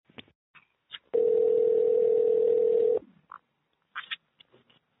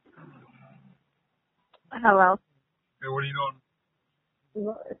Hello. Hey, what are you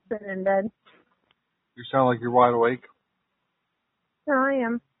doing? Sitting in bed. You sound like you're wide awake. No, I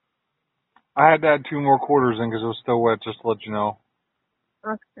am. I had to add 2 more quarters in because it was still wet, just to let you know.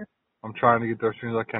 Okay. I'm trying to get there as soon as I can.